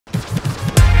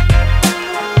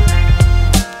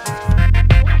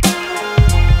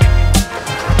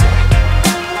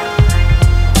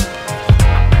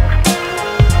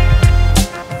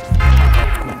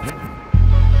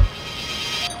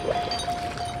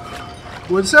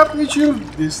What's up YouTube?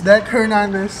 This is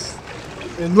Hernandez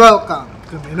and welcome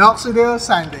to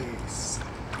MinoxidilSundays.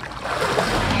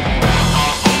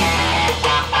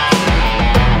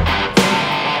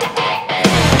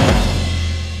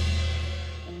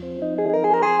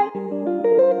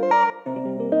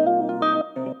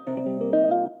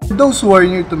 For those who are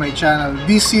new to my channel,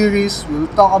 this series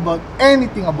will talk about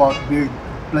anything about beard,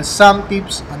 plus some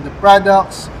tips on the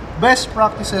products, best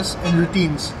practices, and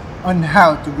routines on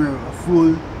how to grow a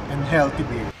full and healthy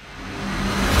beard.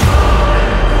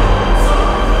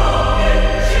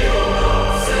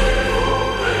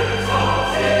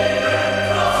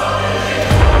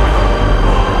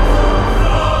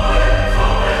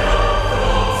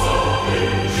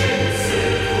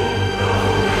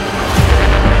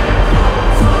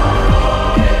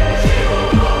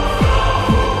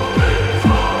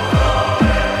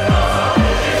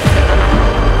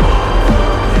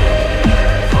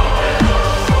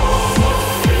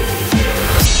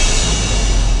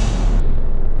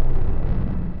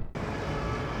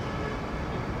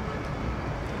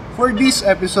 For this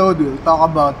episode, we'll talk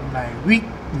about my week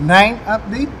 9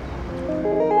 update.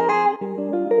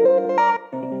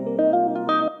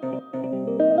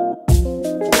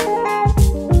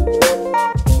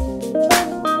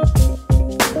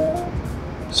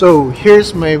 So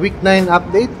here's my week 9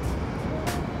 update.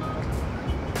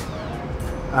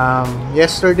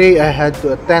 Yesterday I had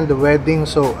to attend the wedding,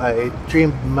 so I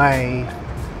trimmed my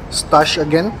stash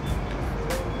again.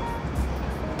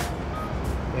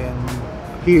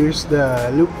 Here's the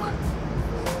look.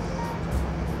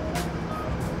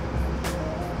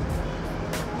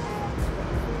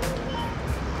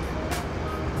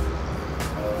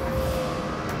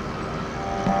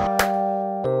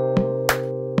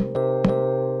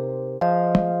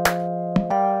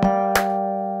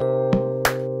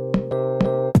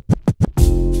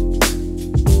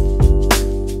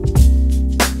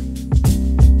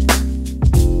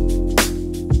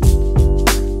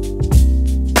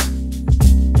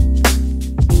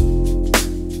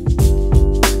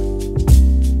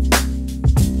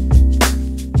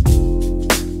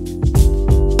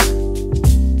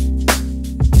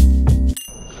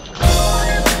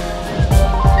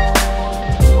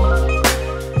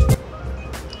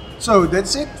 So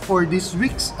that's it for this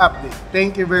week's update.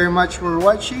 Thank you very much for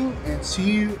watching and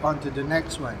see you on to the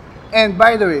next one. And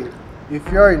by the way, if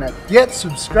you're not yet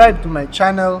subscribed to my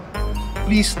channel,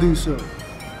 please do so.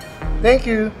 Thank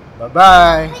you.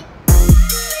 Bye-bye.